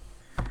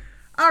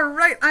All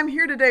right, I'm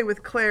here today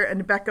with Claire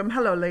and Beckham.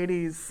 Hello,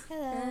 ladies.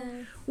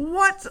 Hello.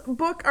 What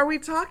book are we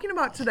talking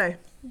about today?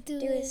 Do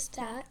is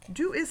talk.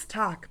 Do is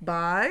Talk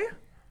by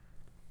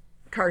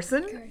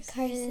Carson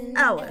Carson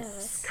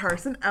Ellis.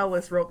 Carson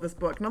Ellis wrote this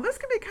book. Now, this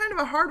can be kind of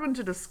a hard one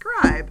to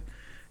describe.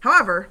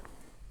 However,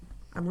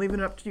 I'm leaving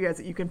it up to you guys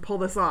that you can pull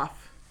this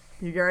off.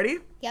 You ready?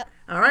 Yep.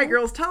 All right,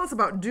 girls, tell us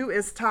about Do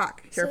Is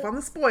Talk. Careful on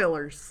the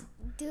spoilers.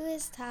 Do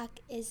is talk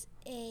is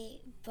a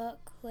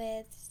book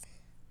with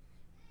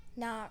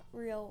not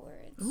real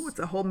words. Oh, it's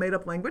a whole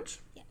made-up language?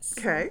 Yes.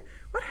 Okay.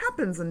 What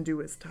happens in Do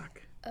Is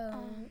Talk?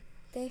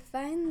 They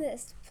find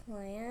this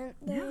plant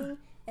thing, Yeah.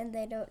 and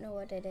they don't know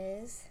what it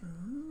is.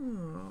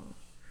 Oh.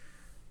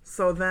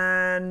 So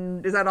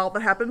then, is that all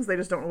that happens? They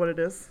just don't know what it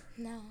is?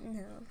 No.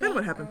 Then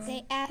what happens?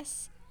 They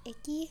ask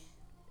Icky.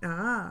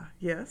 Ah,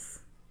 yes.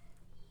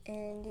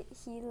 And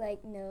he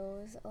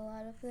knows a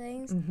lot of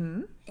things.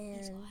 Mm-hmm.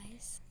 He's And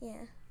wise.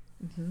 yeah,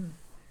 Mm-hmm.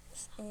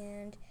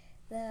 and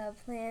the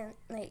plant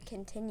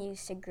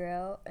continues to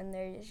grow, and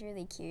they're just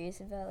really curious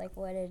about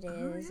what it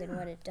is and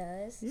what it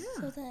does. Yeah.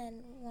 So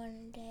then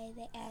one day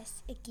they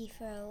ask Icky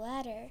for a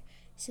ladder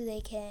so they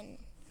can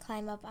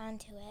climb up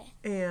onto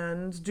it,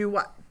 And do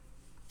what?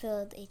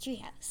 build a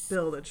treehouse.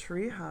 Build a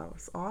tree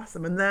house.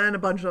 Awesome. And then a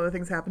bunch of other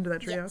things happen to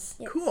that tree house?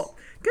 Yes. Cool.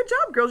 Good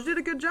job, girls. You did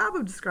a good job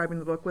of describing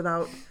the book with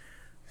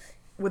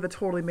a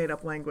totally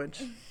made-up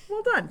language.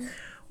 Well done.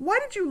 Why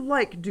did you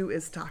like Do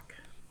Is Talk?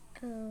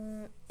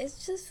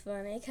 It's just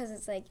funny because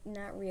it's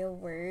not real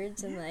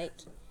words, and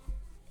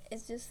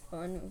it's just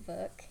fun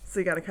book. So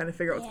you got to kind of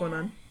figure out what's going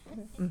on.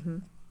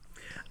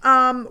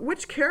 Yeah.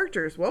 Which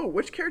characters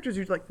would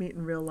you like to meet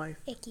in real life?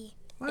 Icky.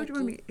 Why would you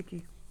want to meet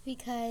Icky?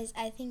 Because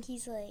I think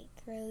he's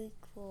really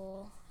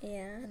cool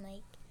Yeah, and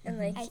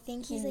and I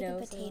think he he's like a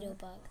knows potato lot.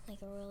 bug,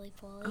 like a really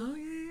bully. Oh,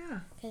 yeah.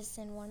 Because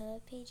in one of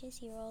the pages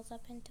he rolls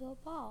up into a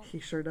ball. He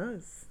sure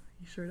does.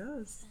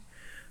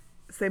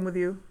 Same with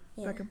you,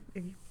 Yeah. Beckham,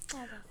 Iggy. I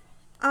love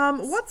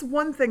it. What's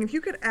one thing, if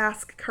you could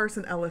ask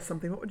Carson Ellis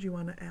something, what would you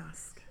want to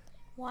ask?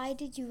 Why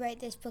did you write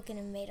this book in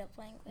a made-up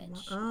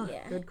language? Ah,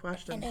 Yeah. good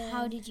question. And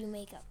how did you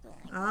make up the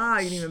language? Ah,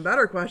 an even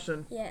better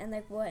question. Yeah, and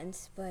what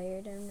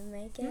inspired him to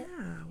make it?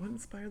 Yeah, what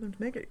inspired them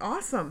to make it?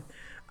 Awesome.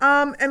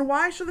 And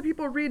why should the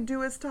people read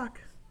Do Is Talk?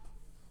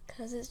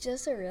 Because it's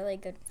just a really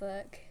good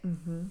book,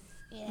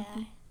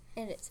 Yeah.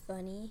 and it's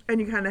funny. And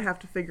you kind of have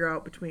to figure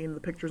out between the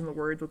pictures and the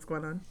words what's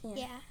going on.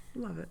 Yeah.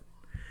 Love it.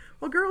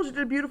 Well, girls, you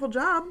did a beautiful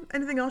job.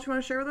 Anything else you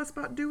want to share with us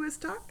about Do Is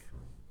Talk?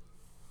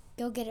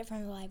 Go get it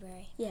from the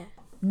library. Yeah.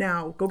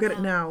 Now. Go get it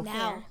now.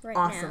 Now. Right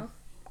Awesome. now.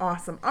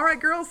 Awesome. All right,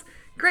 girls.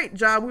 Great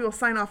job. We will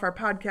sign off our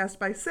podcast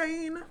by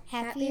saying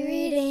Happy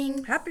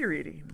reading. happy reading.